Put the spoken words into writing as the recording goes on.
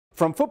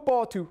From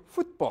football to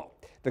football.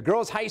 The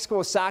girls' high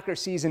school soccer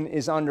season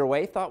is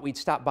underway. Thought we'd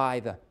stop by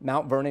the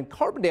Mount Vernon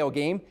Carbondale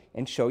game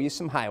and show you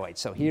some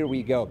highlights. So here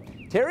we go.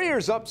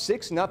 Terriers up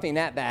 6-0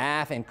 at the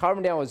half, and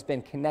Carbondale has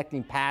been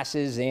connecting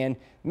passes and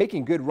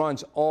making good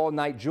runs all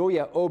night.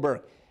 Julia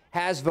Oberg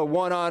has the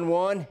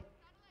one-on-one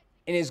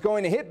and is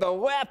going to hit the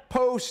left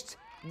post.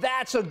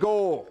 That's a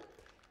goal.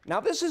 Now,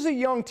 this is a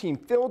young team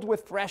filled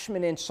with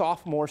freshmen and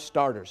sophomore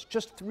starters.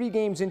 Just 3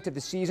 games into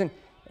the season,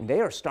 and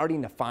they are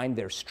starting to find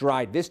their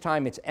stride. This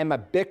time it's Emma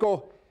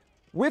Bickle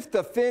with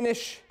the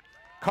finish.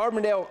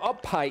 Carbondale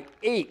up by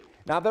 8.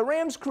 Now, the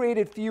Rams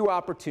created few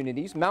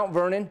opportunities. Mount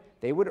Vernon,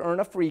 they would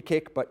earn a free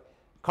kick, but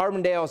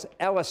Carbondale's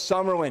Ella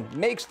Summerlin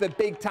makes the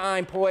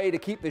big-time play to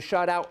keep the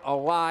shutout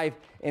alive,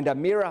 and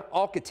Amira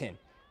Alcatin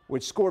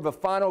would score the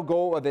final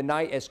goal of the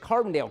night as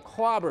Carbondale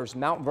clobbers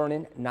Mount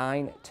Vernon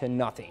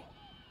 9-0.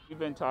 We've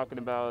been talking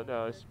about,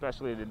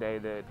 especially today,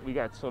 that we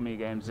got so many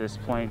games at this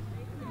point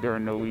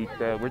during the week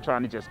that we're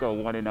trying to just go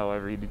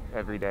 1-0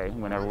 every day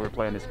whenever we're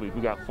playing this week.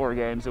 We got 4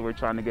 games that we're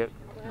trying to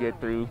get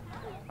through.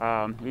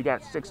 We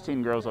got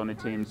 16 girls on the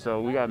team,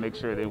 so we got to make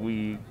sure that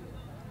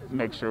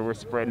we're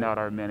spreading out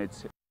our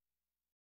minutes.